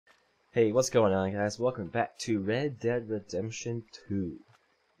Hey, what's going on, guys? Welcome back to Red Dead Redemption 2.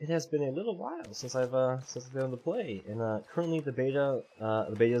 It has been a little while since I've been able to play, and currently the beta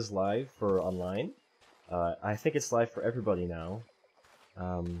is live for online. I think it's live for everybody now.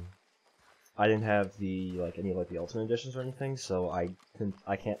 I didn't have the any of the ultimate editions or anything, so I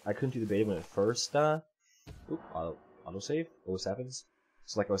couldn't do the beta when it first autosave always happens.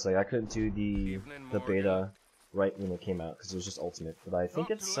 So like I was saying, I couldn't do the beta right when it came out because it was just ultimate. But I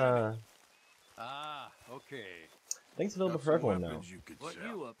think it's okay. I think it's available for everyone now. What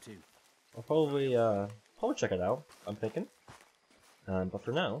you up to? I'll probably check it out. I'm thinking. But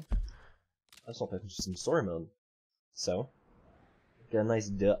for now, I just want to play some story mode. So, got a nice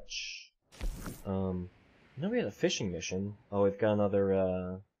Dutch. Now we had a fishing mission. Oh, we've got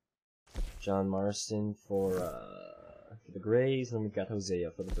another John Marston for the Greys, and then we've got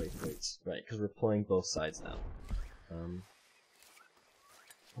Hosea for the Braithwaites. Right, because we're playing both sides now.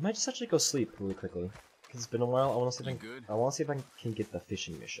 I might just actually go sleep really quickly because it's been a while. I want to see if I can get the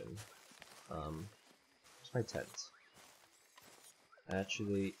fishing mission. Where's my tent?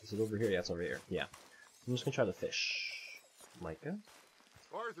 Actually, is it over here? Yeah, it's over here. Yeah, I'm just gonna try to fish. Micah.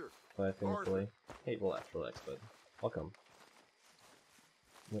 Arthur. Thankfully. Hey, relax, bud. I'll come.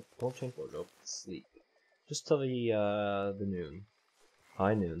 Nope, don't change wardrobe. Sleep. Just till the noon.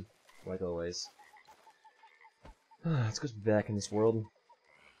 High noon, like always. Let's go back in this world.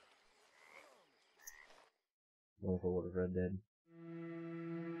 Wonderful world of Red Dead.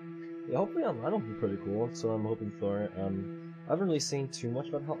 Yeah, hopefully online will be pretty cool, so I'm hoping for it. I haven't really seen too much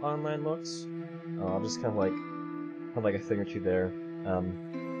about how online looks. I'll just kind of like a thing or two there.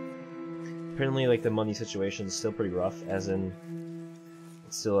 Apparently, the money situation is still pretty rough, as in,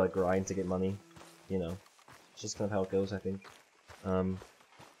 it's still a grind to get money. You know, it's just kind of how it goes, I think.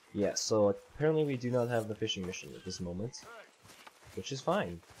 Yeah, so apparently we do not have the fishing mission at this moment, which is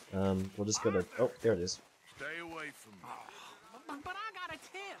fine. We'll just go to... Oh, there it is. Stay away from me. But I got a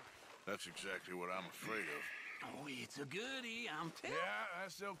tip. That's exactly what I'm afraid of. Oh, it's a goodie. I'm telling. Yeah,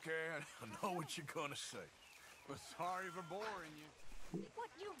 that's okay. I know what you're gonna say. But sorry for boring you. What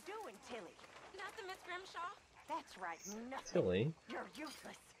you doing, Tilly? Nothing, Miss Grimshaw. That's right, nothing. Tilly? You're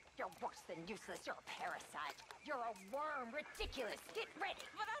useless. You're worse than useless. You're a parasite. You're a worm. Ridiculous. Get ready.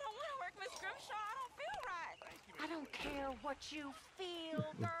 But I don't want to work, Miss Grimshaw. I don't feel right. I don't care what you feel,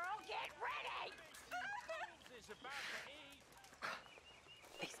 girl. Get ready.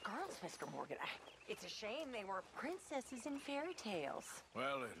 These girls, Mr. Morgan, it's a shame they were princesses in fairy tales.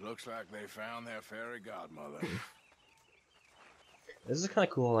 Well, it looks like they found their fairy godmother. This is kind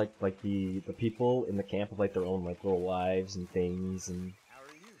of cool, like the people in the camp have their own little lives and things, and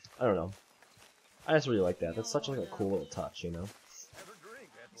I don't know. I just really like that. That's such a cool little touch, you know.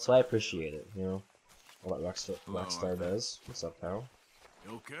 So I appreciate it, you know. All that Rockstar does. What's up, pal?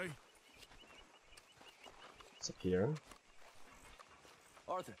 You okay? What's up, Sirerin?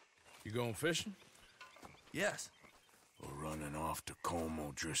 Arthur. You going fishing? Yes. Or running off to Colm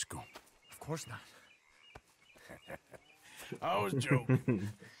O'Driscoll? Of course not. I was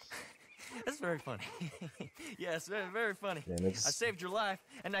joking. That's very funny. Yes, very funny. Yeah, I saved your life,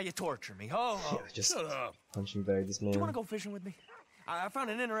 and now you torture me. Oh, yeah, just shut up. Punching bag this man. Do you want to go fishing with me? I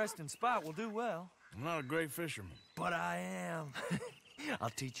found an interesting spot. We'll do well. I'm not a great fisherman. But I am. I'll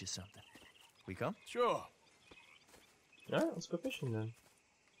teach you something. We come? Sure. Alright, let's go fishing then.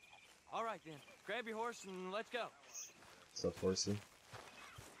 All right, then. Grab your horse and let's go. What's up, horsey?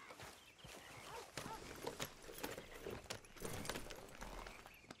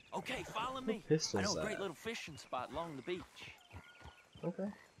 Okay, follow me. I know a great little fishing spot along the beach.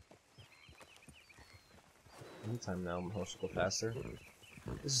 Okay. Anytime now, my horse will go faster.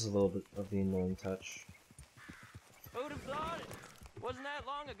 This is a little bit of the annoying touch. Who'd have thought it? Wasn't that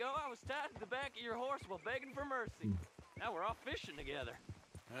long ago I was tied to the back of your horse while begging for mercy. Now we're off fishing together.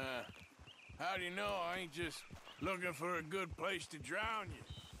 How do you know I ain't just looking for a good place to drown you?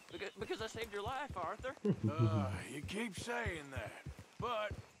 Because I saved your life, Arthur. You keep saying that,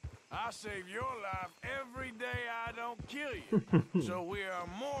 but I save your life every day I don't kill you. So we are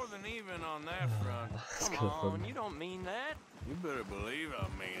more than even on that front. Come on, you don't mean that. You better believe I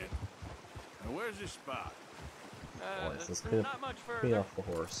mean it. Now where's this spot? Let's not much further. clean off the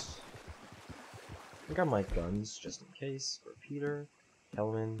horse. I got my guns just in case for Peter,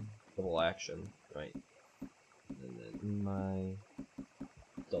 Kelvin, double action, right? And then my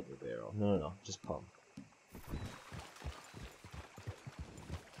double barrel. No, just pump.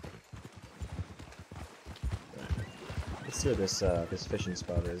 Right. Let's see where this fishing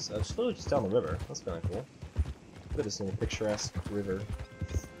spot is. It's literally just down the river. That's kind of cool. Look at this little picturesque river.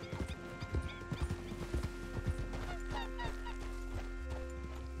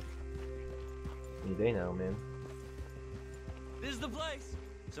 Any day now, man. This is the place.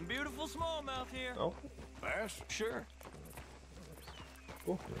 Some beautiful smallmouth here. Oh, Bass? Sure.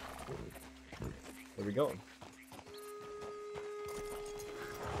 cool. Where we going?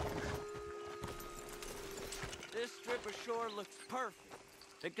 This strip of shore looks perfect.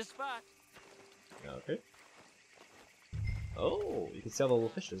 Pick a spot. Okay. Oh, you can see all the little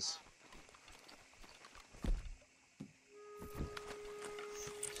fishes.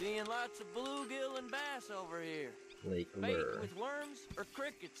 Seeing lots of bluegill and bass over here. Lake Bait lure. with worms or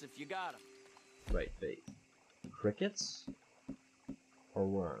crickets if you got them. Right, bait. Crickets? Or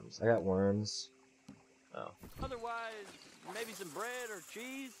worms? I got worms. Oh. Otherwise, maybe some bread or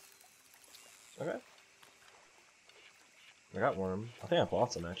cheese. Okay. I got worm. I think I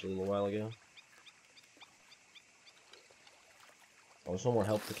bought some actually a little while ago. Oh, there's no more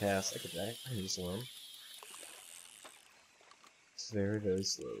help to cast. I can use worm. It's very, very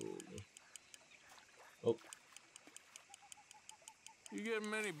slow. Oh. You getting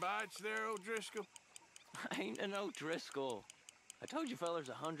many bites there, O'Driscoll? I ain't an O'Driscoll. I told you fellers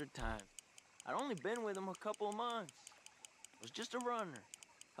 100 times. I'd only been with him a couple of months. I was just a runner,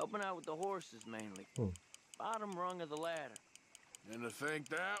 helping out with the horses mainly. Bottom rung of the ladder. And to think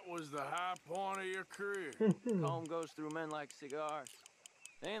that was the high point of your career. Comb goes through men like cigars.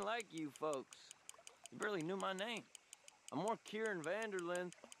 They ain't like you folks. You barely knew my name. I'm more Kieran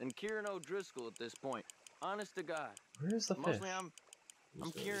Vanderlyn than Kieran O'Driscoll at this point. Honest to God. Where's the fish? Mostly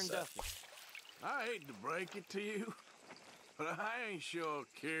I'm Kieran Duffy. I hate to break it to you, but I ain't sure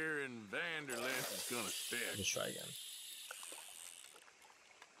Kieran Vanderlyn is gonna stick. Let's try again.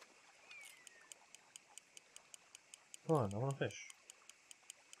 Come on, I want a fish.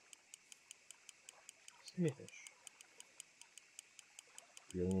 Just give me a fish.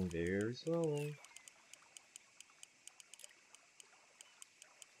 Feeling very slowly.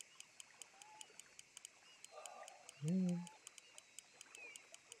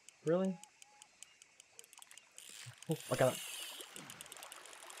 Really? Oh, I got it.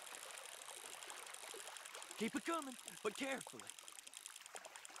 Keep it coming, but carefully.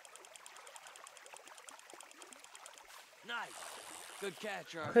 Nice. Good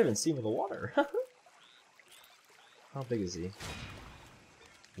catch, I Arthur. can't even see him in the water. How big is he?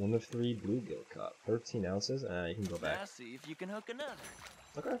 1 of 3 bluegill caught. 13 ounces. You can go back. Now see if you can hook another.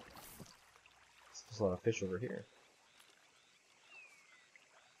 Okay. There's a lot of fish over here.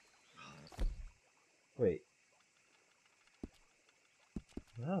 Wait.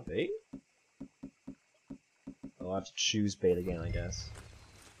 Is that a bait? Oh, I'll have to choose bait again, I guess.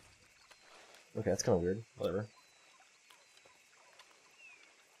 Okay, that's kind of weird. Whatever.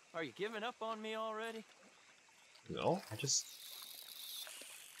 Are you giving up on me already? No, I just...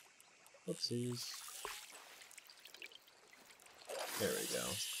 Oopsies. There we go.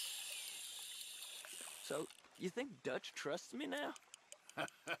 So, you think Dutch trusts me now?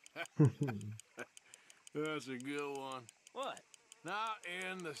 That's a good one. What? Not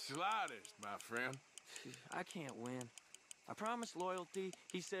in the slightest, my friend. I can't win. I promised loyalty,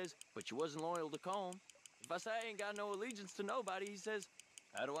 he says, but you wasn't loyal to Combe. If I say I ain't got no allegiance to nobody, he says,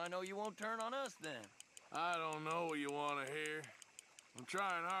 how do I know you won't turn on us then? I don't know what you want to hear. I'm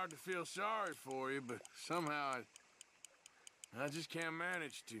trying hard to feel sorry for you, but somehow I just can't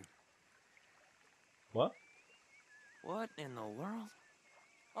manage to. What? What in the world?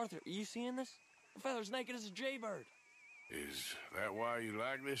 Arthur, are you seeing this? The feather's naked as a jaybird. Is that why you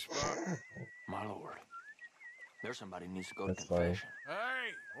like this spot? My lord. There's somebody needs to go That's to confession.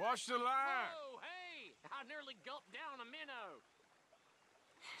 Hey, watch the line. Oh, hey! I nearly gulped down a minnow.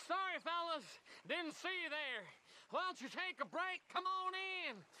 Sorry, fellas. Didn't see you there. Why don't you take a break? Come on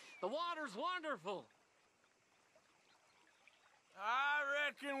in. The water's wonderful. I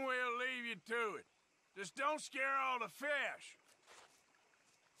reckon we'll leave you to it. Just don't scare all the fish.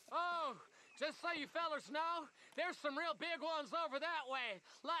 Oh, just so you fellas know, there's some real big ones over that way,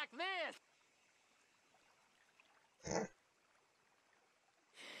 like this.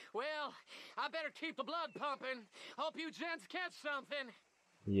 Well, I better keep the blood pumping. Hope you gents catch something.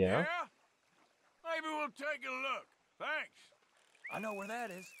 Yeah? Maybe we'll take a look. Thanks. I know where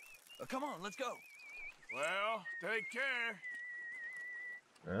that is. Come on, let's go. Well, take care.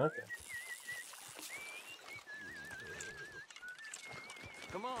 Okay.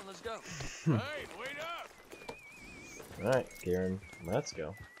 Come on, let's go. Hey, wait up. Alright, Kieran, let's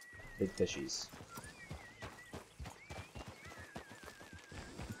go. Big fishies.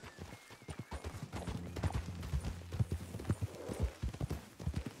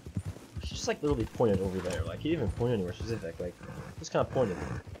 He just like literally pointed over there. Like he didn't even point anywhere specific. Like just kind of pointed.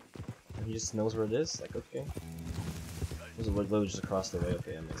 And he just knows where it is. Like okay. There's a literally just across the way.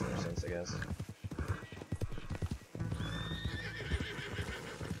 Okay, that makes more sense, I guess.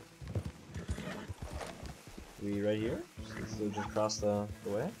 We right here? So just cross the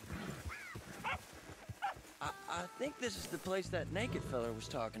way? I think this is the place that naked feller was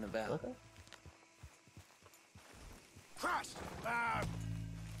talking about. Okay. Christ!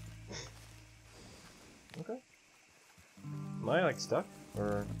 Okay. Am I like stuck?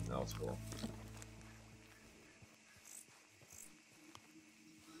 Or no, it's cool.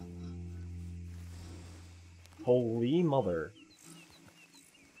 Holy mother.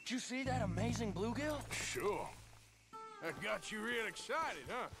 Did you see that amazing bluegill? Sure. That got you real excited,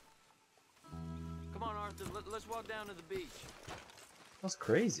 huh? Come on, Arthur, let's walk down to the beach. That's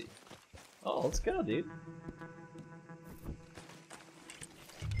crazy. Oh, let's go, dude.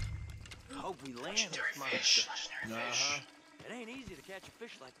 Hope we land this Fish. monster. It ain't easy to catch a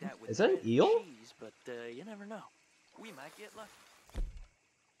fish like that with Is that an bread and eel? cheese, but you never know. We might get lucky.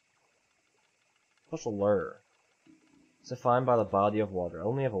 Special lure. It's defined by the body of water. I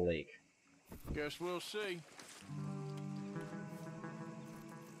only have a lake. Guess we'll see.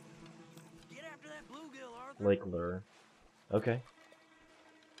 Get after that bluegill, Arthur. Lake lure. Okay.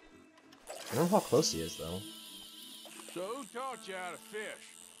 I don't know how close he is, though. So who taught you how to fish?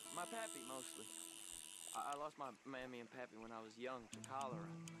 My pappy, mostly. I lost my mammy and pappy when I was young to cholera.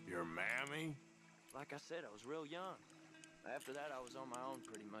 Your mammy? Like I said, I was real young. After that, I was on my own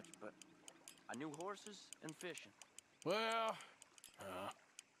pretty much, but I knew horses and fishing. Well,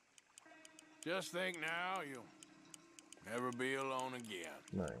 just think now you'll never be alone again.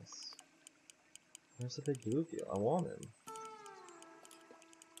 Nice. Where's the big bluegill? I want him.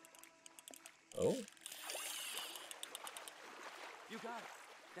 Oh? You got it.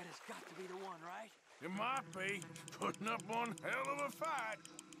 That has got to be the one, right? It might be. Putting up one hell of a fight.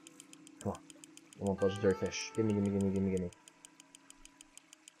 Come on. I want legendary fish. Gimme, gimme, gimme, gimme, gimme.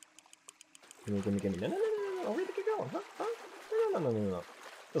 Gimme, gimme, gimme. No, no, no, no, no, no. Where did it go? Huh? Huh? No, no, no, no, no.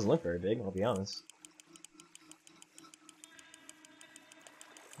 Doesn't look very big, I'll be honest.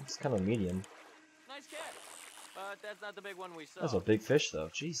 It's kind of medium. Nice catch. But that's not the big one we saw. That's a big fish, though.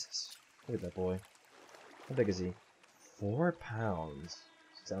 Jesus. Look at that boy. How big is he? 4 pounds.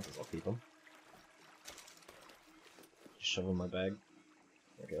 6 ounces, I'll keep him. Just shove him in my bag.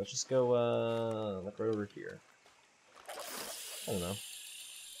 Okay, let's just go, like right over here. I don't know.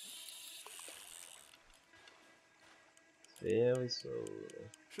 Very slowly.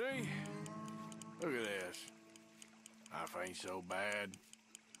 See? Look at this. Life ain't so bad.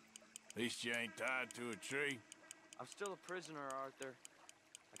 At least you ain't tied to a tree. I'm still a prisoner, Arthur.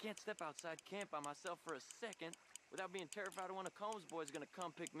 I can't step outside camp by myself for a second without being terrified of one of Combs' boys gonna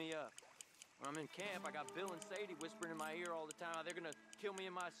come pick me up. When I'm in camp, I got Bill and Sadie whispering in my ear all the time how they're gonna kill me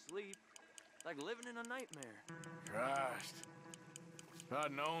in my sleep. Like living in a nightmare. Christ. If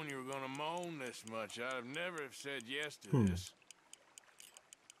I'd known you were gonna moan this much, I'd have never have said yes to this.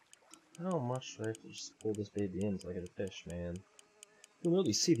 How much do I have to just pull this baby in until I get a fish, man? You can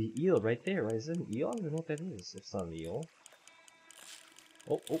really see the eel right there, right? Is that an eel? I don't even know what that is. It's not an eel.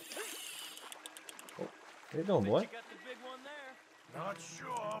 Oh, oh. Oh, where you going, boy? You got the big one there. Not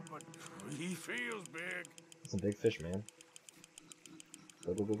sure, but he feels big. That's a big fish, man.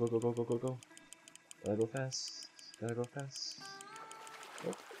 Go, go, go, go, go, go, go, go, go. Gotta go fast. Gotta go fast.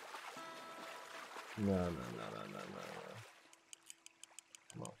 Oh. No, no, no, no, no, no, no.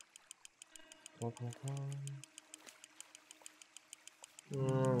 Come on. Come on, come on, come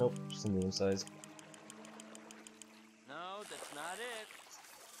on. Nope, just a medium size. No, that's not it.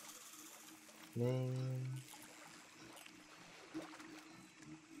 Man.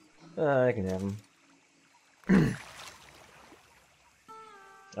 I can have him.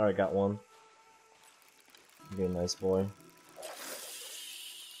 Alright, got one. Be a nice boy.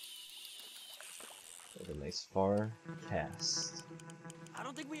 With a nice far cast. I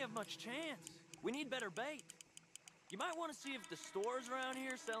don't think we have much chance. We need better bait. You might want to see if the stores around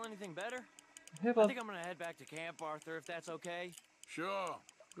here sell anything better. I think I'm gonna head back to camp, Arthur, if that's okay. Sure.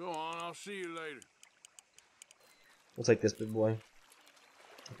 Go on, I'll see you later. We'll take this big boy.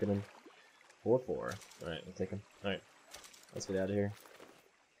 Look at him. 4-4. Alright, we'll take him. Alright. Let's get out of here.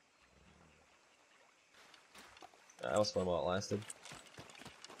 That was fun while it lasted.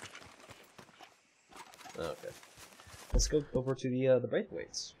 Okay. Let's go over to the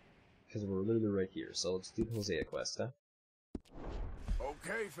Braithwaites. Because we're literally right here, so let's do the Hosea quest, huh?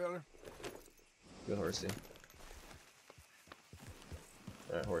 Okay, fella. Good horsey.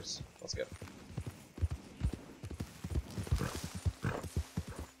 Alright, horse. Let's go.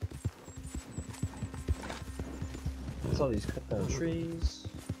 What's all these cut down trees?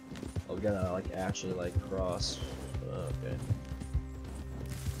 Oh, we gotta, like, actually, like, cross. Okay.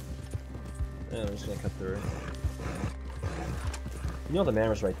 Yeah, we're just gonna cut through. You know the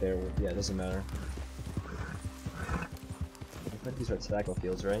manor's right there. Yeah, it doesn't matter. These are tobacco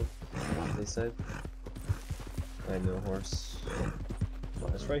fields, right? They said. I know horse. Oh,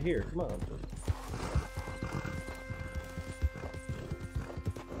 it's right here. Come on.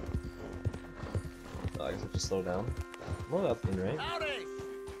 Oh, I guess I have to slow down. Well, up in, right? Howdy!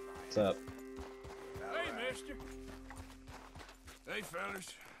 What's up? Hey, mister. Hey,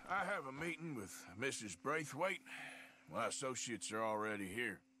 fellas. I have a meeting with Mrs. Braithwaite. My associates are already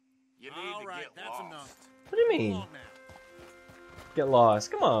here. You need to get that's lost. Enough. What do you mean? Get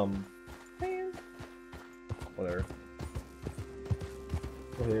lost? Come on, man. Whatever.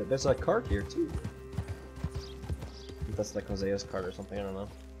 Oh, here, there's a cart here too. I think that's like Hosea's cart or something. I don't know.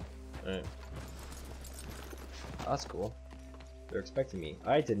 Alright. That's cool. They're expecting me.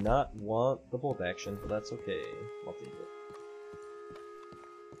 I did not want the bolt action, but that's okay. I'll take it.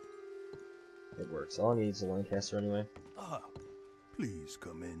 It works. All I need is a Lancaster anyway. Ah, please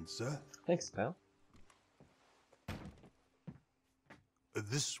come in, sir. Thanks, pal.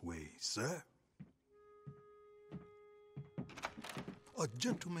 This way, sir. A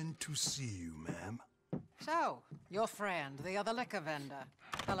gentleman to see you, ma'am. So, your friend, the other liquor vendor.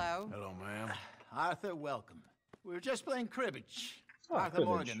 Hello. Hello, ma'am. Arthur, welcome. We were just playing cribbage. Oh, Arthur cribbage.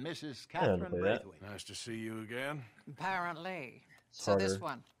 Morgan, Mrs. I don't Catherine play that. Braithwaite. Nice to see you again. Apparently. It's So this harder.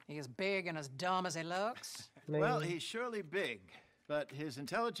 one, he is big and as dumb as he looks? Well, he's surely big, but his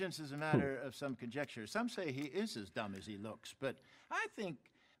intelligence is a matter of some conjecture. Some say he is as dumb as he looks, but I think,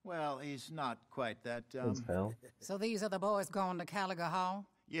 well, he's not quite that dumb. Thanks, pal. So these are the boys going to Caliga Hall?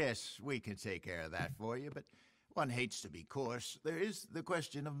 Yes, we can take care of that for you, but one hates to be coarse. There is the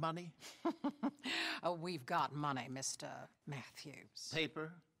question of money. Oh, we've got money, Mr. Matthews.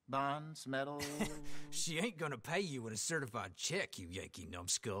 Paper, bonds, metal. She ain't gonna pay you with a certified check, you Yankee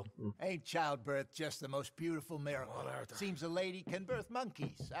numbskull. Ain't childbirth just the most beautiful miracle? Seems a lady can birth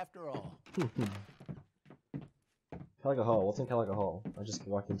monkeys, after all. Caliga Hall. What's in Caliga Hall? I just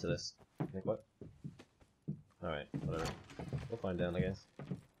walked into this. Like what? Alright, whatever. We'll find out, I guess.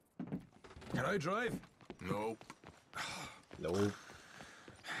 Can I drive? Nope. No.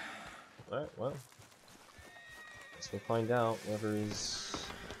 Alright, well. Guess we'll find out whatever is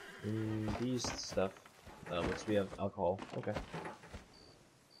in these stuff. Looks we have alcohol. Okay.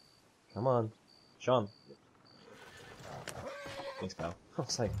 Come on. Sean. Thanks, pal. I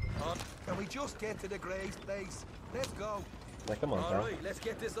was like, Can we just get to the Gray's place? Let's go. come on, pal. Alright, let's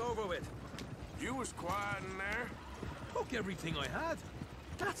get this over with. You was quiet in there. Took everything I had.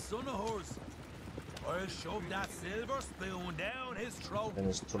 That son of hers. I'll shove that silver spoon down his throat In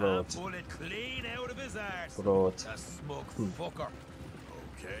his throat. and pull it clean out of his arse. Throat. The smug fucker.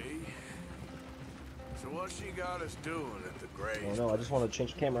 Okay. So what she got us doing at the grave? Oh no, I just want to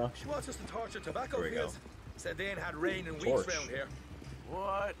change the camera. She wants us to torture tobacco There we go. fields. Said they ain't had rain in weeks Torch. round here.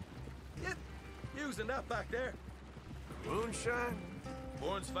 What? Yep, using that back there. Moonshine?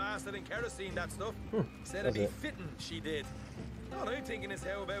 Burns faster than kerosene, that stuff. Said Does it'd be it? fitting, she did. All I'm thinking is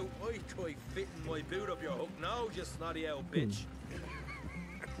how about I try fitting my boot up your hook now, you snotty old bitch.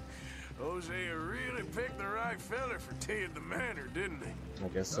 Hosea really picked the right feller for teeing the manor, didn't he? I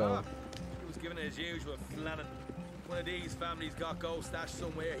guess so. He was giving it his usual flannin'. One of these families got gold stashed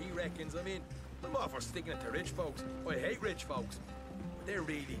somewhere, he reckons. I mean, I'm all for sticking it to rich folks. I hate rich folks. But there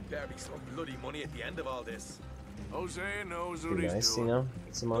really better be some bloody money at the end of all this. Hosea knows what Be he's nice, you doing. know?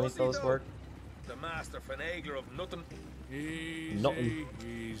 Get some money, Does he fellas though? work. The master finagler of nothing. Easy, Nothing.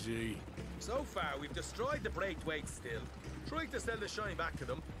 easy. So far, we've destroyed the Braithwaite still, tried to sell the shine back to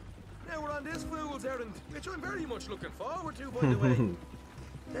them. Now we're on this fool's errand, which I'm very much looking forward to, by the way.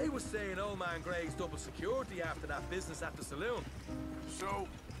 They was saying old man Gray's double security after that business at the saloon. So,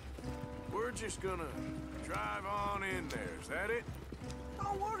 we're just gonna drive on in there, is that it?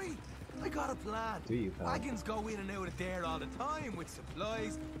 Don't worry, I got a plan. Do you, pal? Wagons go in and out of there all the time with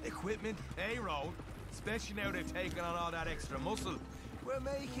supplies, equipment, payroll. Especially now they've taken on all that extra muscle. We're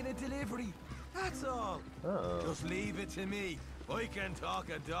making a delivery, that's all. Uh-oh. Just leave it to me. I can talk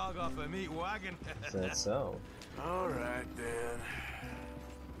a dog off a meat wagon. Is that so? All right, then.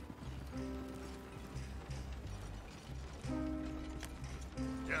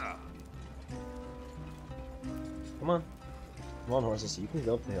 Yeah. Come on. Come on, horses. You can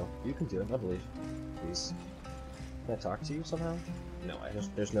go up the hill. You can do it, I believe. Please. Can I talk to you somehow? No,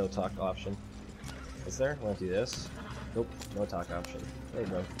 there's no talk option. Is there? Want to do this? Nope, no talk option. There you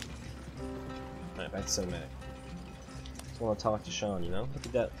go. Alright, back to cinematic. Just want to talk to Sean, you know? Look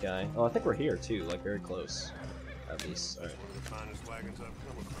at that guy. Oh, I think we're here too, like very close. At least. Alright. Finest wagons I've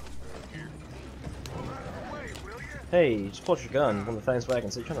come across around here. Hey, you just pulled your gun. One of the finest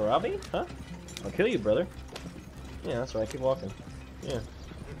wagons. Are you trying to rob me? Huh? I'll kill you, brother. Yeah, that's right. Keep walking. Yeah.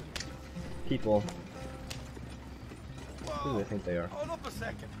 People. Whoa! Who do they think they are? Hold up a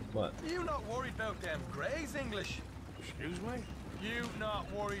second. What? You not worried about them Greys, English? Excuse me? You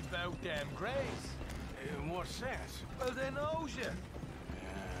not worried about them Greys? In what sense? Well, they knows you.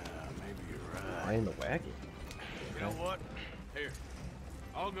 Yeah, maybe you're right. Why in the wagon? You know what? Here,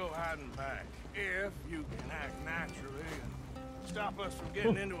 I'll go hiding back. If you can act naturally and stop us from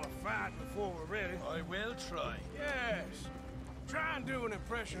getting into a fight before we're ready. I will try. Yes. Try and do an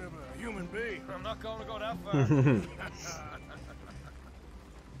impression of a human being. I'm not going to go that far.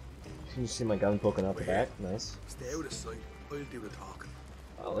 You see my gun poking out the back? Nice. Stay out of sight. I'll do the talking.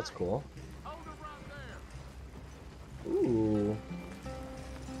 Oh, that's cool. Hold it right there. Ooh.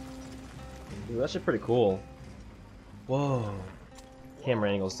 Ooh, that's actually pretty cool. Whoa. Camera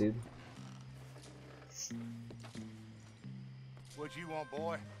angles, dude. What you want,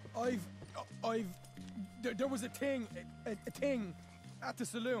 boy? There was a thing at the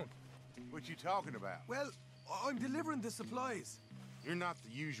saloon. What you talking about? Well, I'm delivering the supplies. You're not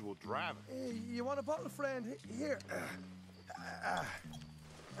the usual driver. You want a bottle, friend? Here.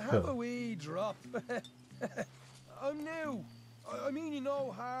 Have a wee drop. I'm new. I mean you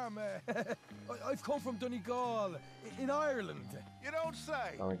no harm. I've come from Donegal, in Ireland. You don't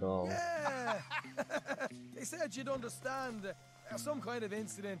say. Donegal. Yeah. They said you'd understand. Some kind of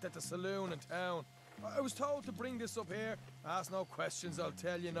incident at the saloon in town. I was told to bring this up here. Ask no questions, I'll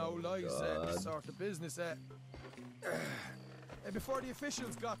tell you no lies. Sort of business. Before the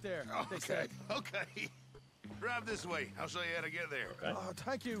officials got there, they said. Okay. Drive this way. I'll show you how to get there. Okay. Oh,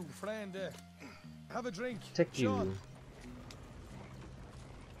 thank you, friend. Have a drink. Take you. Sean.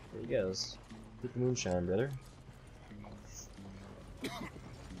 There he goes. Get the moonshine, brother.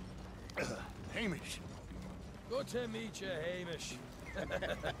 Hamish. Good to meet you, Hamish.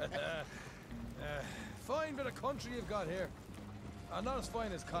 Fine bit of country you've got here. Not as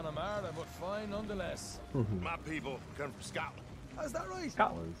fine as Connemara, but fine nonetheless. My people come from Scotland. Is that right?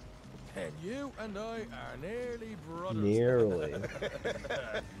 Scotland. And you and I are nearly brothers. Nearly.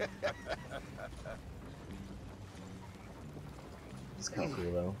 It's kind of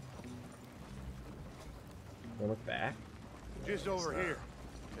cool, though. Wanna look back? Just over here.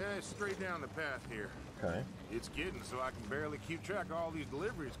 Straight down the path here. Okay. It's getting so I can barely keep track of all these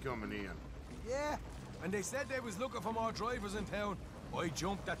deliveries coming in. Yeah, and they said they was looking for more drivers in town. I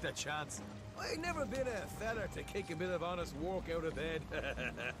jumped at the chance. I never been a feller to kick a bit of honest work out of bed.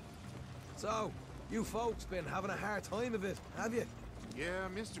 So, you folks been having a hard time of it, have you? Yeah,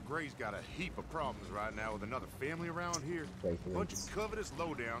 Mr. Gray's got a heap of problems right now with another family around here. A bunch of covetous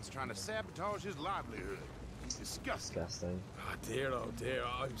lowdowns trying to sabotage his livelihood. Disgusting. Oh dear,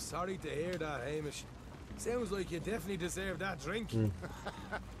 I'm sorry to hear that, Hamish. Sounds like you definitely deserve that drink.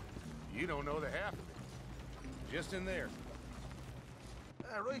 You don't know the half of it. Just in there.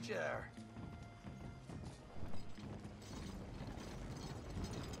 Right you are.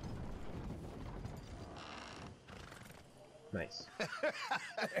 Nice.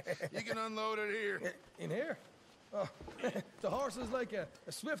 You can unload it here. In here? Oh, the horse is like a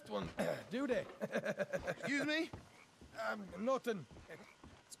swift one, do they? Excuse me? Nothing.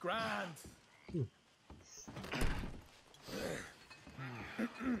 It's grand.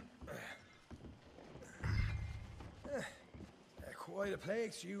 Quite a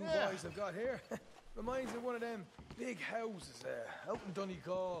place you boys have got here. Reminds me of one of them big houses out in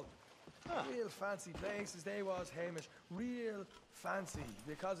Donegal. Real fancy places they was, Hamish. Real fancy.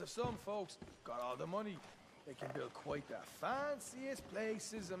 Because if some folks got all the money, they can build quite the fanciest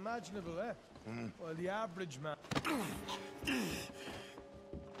places imaginable, eh? Well, the average man...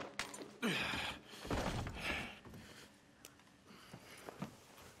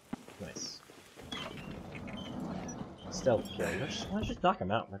 Nice. Stealth kill. Why don't you just knock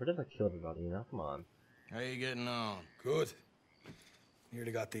him out? Like, we did kill everybody, you know? Come on. How you getting on? Good.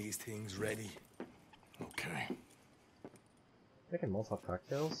 Nearly got these things ready. Okay. Making Molotov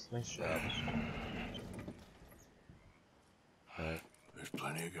cocktails? Nice job. Alright. There's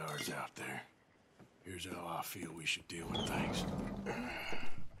plenty of guards out there. Here's how I feel we should deal with things.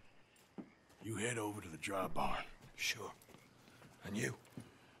 You head over to the dry barn. Sure. And you?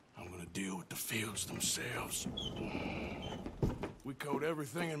 I'm gonna deal with the fields themselves. We coat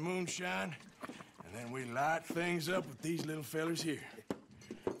everything in moonshine, and then we light things up with these little fellers here.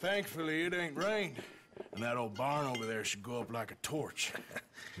 Thankfully, it ain't rained, and that old barn over there should go up like a torch.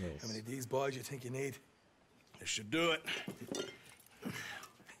 Nice. How many of these boys you think you need? This should do it.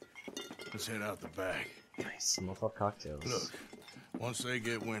 Let's head out the back. Nice. Molotov cocktails. Look, once they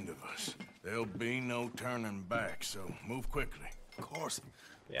get wind of us, there'll be no turning back, so move quickly. Of course.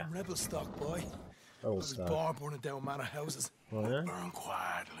 Yeah. Rebel stock, boy. I Rebel was stock. born burning down manor houses. Oh, yeah? Burn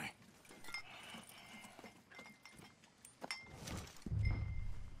quietly.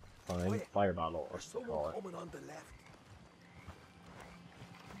 find fire bottle, or something call it. coming on the left.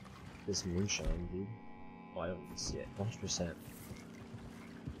 This moonshine, dude. Oh, I don't even see it. 100%.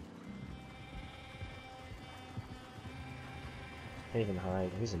 Can't even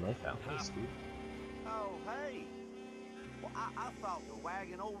hide. Here's a knife out. Nice, dude. Oh, hey. Well, I thought the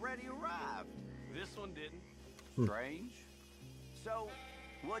wagon already arrived. This one didn't. Strange. So,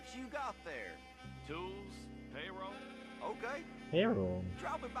 what you got there? Tools, payroll. Okay. Payroll.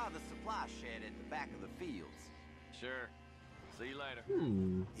 Drop me by the supply shed at the back of the fields. Sure. See you later.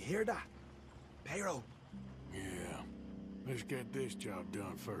 You hear that? Payroll. Yeah. Let's get this job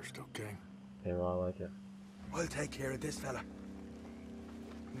done first, okay? Payroll, I like it. I'll take care of this fella.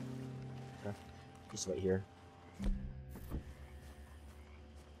 Okay. Just wait here.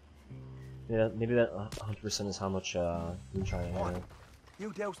 Yeah, maybe that 100% is how much moonshine I have.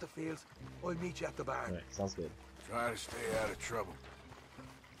 You douse the fields. I'll meet you at the barn. Alright, sounds good. Try to stay out of trouble.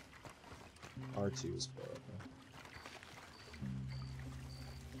 R2 is for it.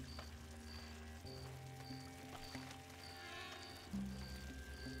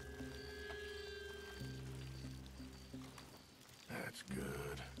 That's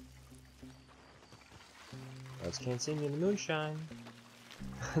good. Guys can't see me in the moonshine.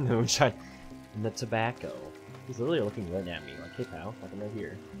 The moonshine. And the tobacco. He's literally looking right at me, like, hey pal, like I'm right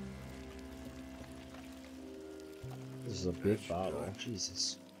here. This is a big bottle.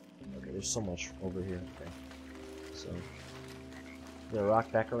 Jesus. Okay, there's so much over here. Okay. So, I'm gonna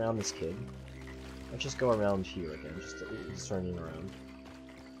rock back around this kid. Let's just go around here again, just turning around.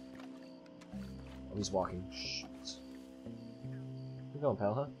 Oh, he's walking. Shit. Where you going,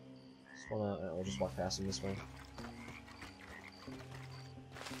 pal, huh? Just wanna, I'll just walk past him this way.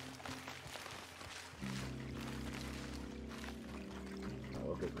 Oh,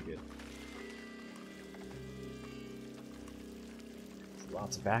 we're good, we're good.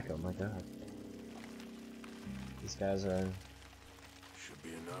 Lots of tobacco, my god. These guys are... Should be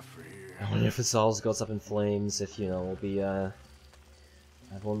enough for here. I wonder if this all goes up in flames, if, you know, we'll be,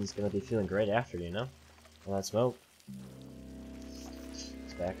 everyone's gonna be feeling great after, you know? All that smoke.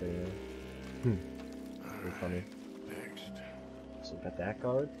 Tobacco, you know? Pretty funny. Next. So we got that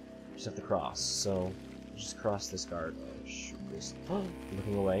guard. We just have to cross, so... just cross this guard. Oh, shoot this.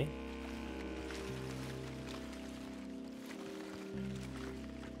 Looking away.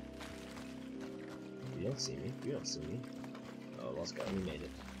 You don't see me. You don't see me. Oh, let's go. We made it.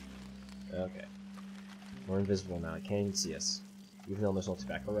 Okay. We're invisible now. You can't even see us. Even though there's no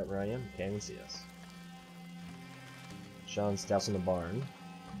tobacco right where I am, you can't even see us. Sean's dousing the barn.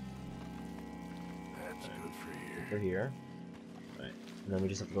 That's good for here. For here. Alright. And then we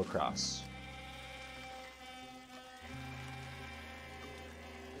just have to go across.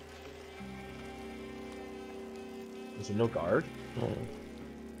 Is there no guard?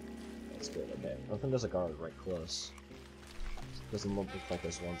 That's good, okay. I don't think there's a guard right close. Doesn't look like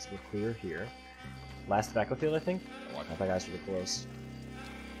there's one, so we're clear here. Last tobacco field, I think? Oh, I thought that guy's really close.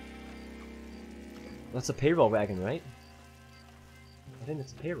 That's a payroll wagon, right? I think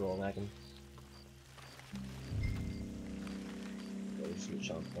it's a payroll wagon. Oh, just get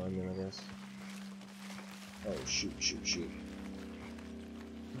Sean climbing, I guess. Oh, shoot, shoot, shoot.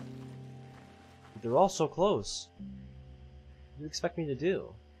 They're all so close. What do you expect me to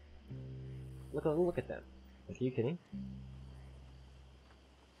do? Look at them. Like, are you kidding?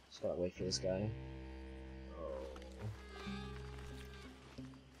 Just gotta wait for this guy. Oh.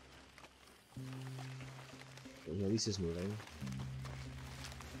 Okay, at least he's moving.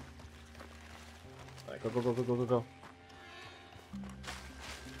 Alright, go, go, go, go, go, go, go.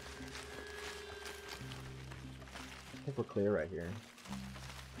 I think we're clear right here.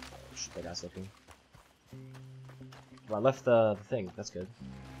 Oh, shit, that guy's looking. Well, I left the thing. That's good.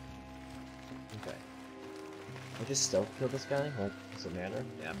 Okay. I just stealth kill this guy? Like, does it matter?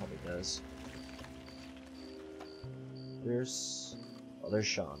 Yeah, it probably does. There's... oh, there's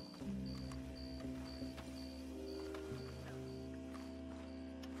Sean.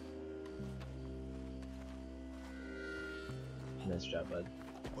 Nice job, bud.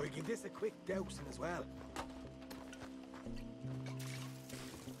 Or give this a quick dousing as well.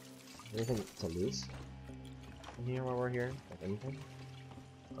 Anything to lose in here while we're here? Like anything?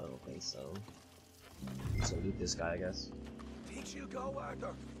 I don't think so. So loot this guy, I guess. Think she'll go,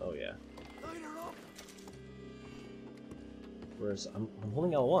 Arthur? Oh yeah. Line her up. Where's I'm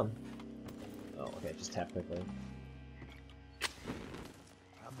holding L1. Oh, okay, just tap quickly.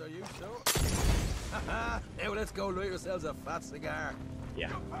 After you, sir. Haha! Now let's go light ourselves a fat cigar. Yeah.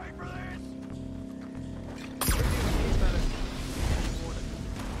 You pay for this.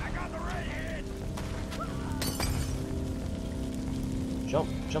 I got the redhead.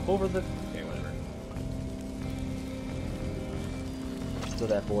 Jump over the... Okay, whatever. Stood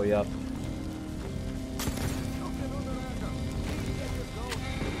that boy up.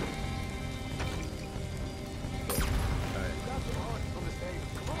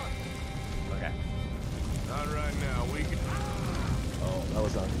 Okay. Not right now. We can. Oh, that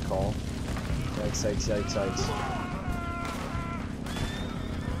was not a good call. Yikes, yikes, yikes, yikes.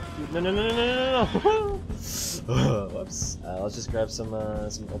 No, no, no, no, no, no, no! Whoops. Let's just grab some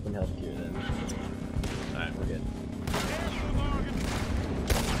open health gear then. Alright, we're good.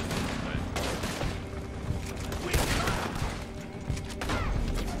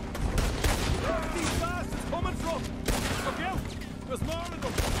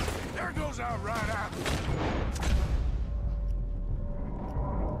 There goes our right out.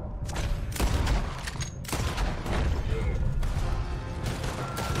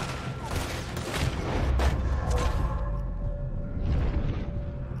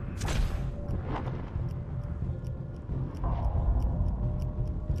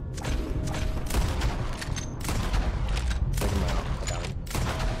 Take him out. I got him.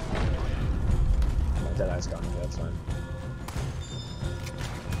 My dead eye's gone, that's fine.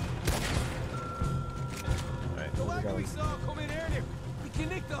 Alright, where we going? Come in earlier. We can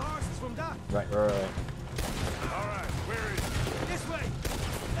nick the horses from that. Right. Alright, where is it? This way.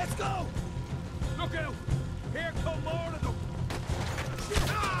 Let's go. Look out. Here come more of them.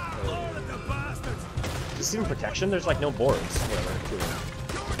 Ah, all of the bastards. Is this even protection? There's like no boards. Whatever.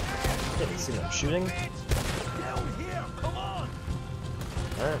 Can't see them shooting. Down here. Come on.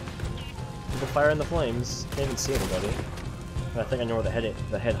 Alright. People fire in the flames. Can't even see anybody. But I think I know where the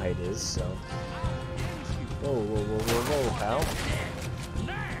head height is, so. Whoa, whoa, whoa, whoa, whoa, pal.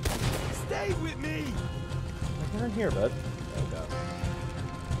 Stay with me. Get in here, bud. Oh god.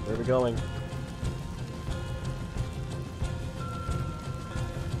 Where are we going?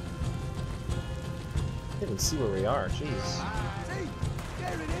 Can't even see where we are, jeez. See,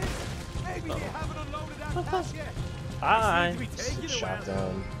 there it is. Maybe they haven't unloaded that cash yet. Hi! Seems to be taking Shot it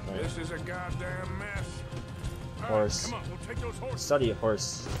down. Right. This is a goddamn mess. Horse. Come on, we'll take those horses. Study a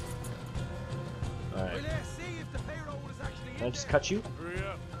horse. Alright. Well, see if the payroll is actually Can I just cut you? Hurry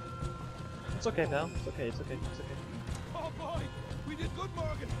up. It's okay, pal. It's okay, it's okay, it's okay. Oh boy, we did good,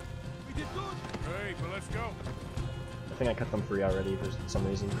 Morgan. We did good. Hey, but let's go. I think I cut them free already for some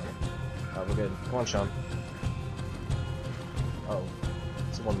reason. We're good. Come on, Sean. Oh.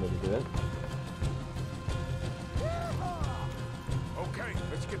 It's one way to do it. Okay,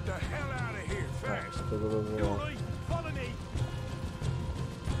 let's get the hell out of here fast. Go, go, go, go, go. Right, follow me.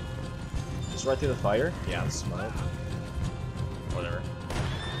 Just right through the fire? Yeah, that's smart. Whatever.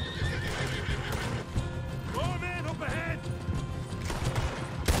 More men up ahead.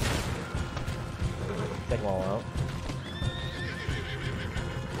 Take them all out.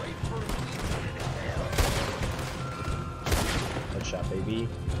 Headshot, baby.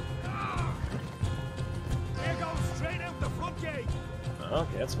 They're going straight out the front gate.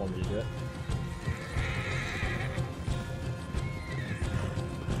 Okay, that's one way to do it.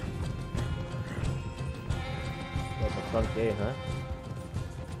 Like the front gate, huh?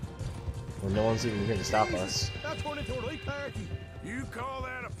 Well, no one's even here to stop us. That turned into a right party. You call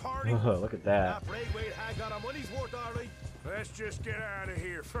that a party? Oh, look at that. That Braithwaite hag got our money's worth, all right. Let's just get out of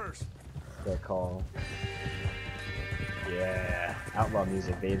here first. Good call. Yeah, outlaw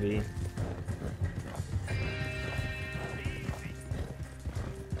music, baby.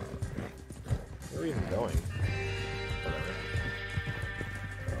 Where are we even going? Whatever.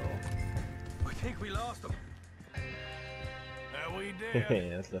 I think we lost them. That we Oh.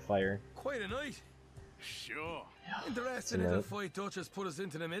 did. That's the fire. Quite a night. Sure. Interesting It's a little note. fight Duchess put us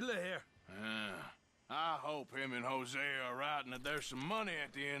into the middle of here. I hope him and Jose are right and that there's some money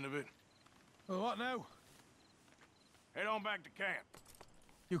at the end of it. Well, what now? Head on back to camp.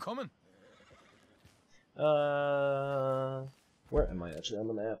 You coming? Where am I actually on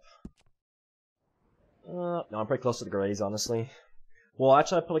the map? No, I'm pretty close to the Grays, honestly. Well,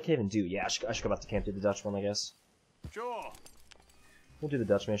 actually, I probably can't even do. Yeah, I should go back to camp, do the Dutch one, I guess. Sure. We'll do the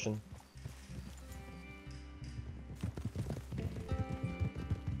Dutch mission.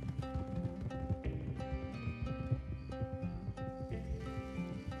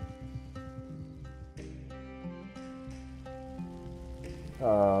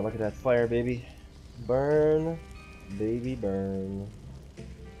 Look at that fire, baby. Burn, baby, burn.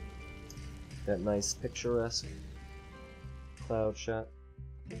 That nice picturesque cloud shot.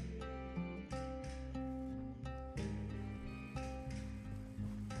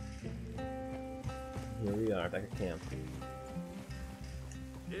 Here we are, back at camp.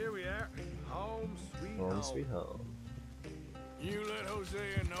 Here we are. Home sweet home. Home sweet home. You let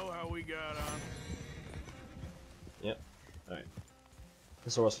Hosea know how we got on. Yep. Alright.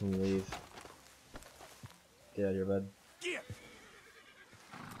 This horse can leave. Get out of your bed. Get.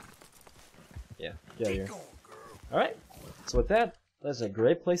 Yeah, get out of here. Alright. So with that, that's a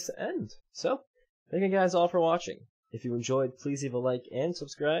great place to end. So, thank you guys all for watching. If you enjoyed, please leave a like and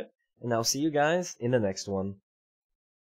subscribe. And I'll see you guys in the next one.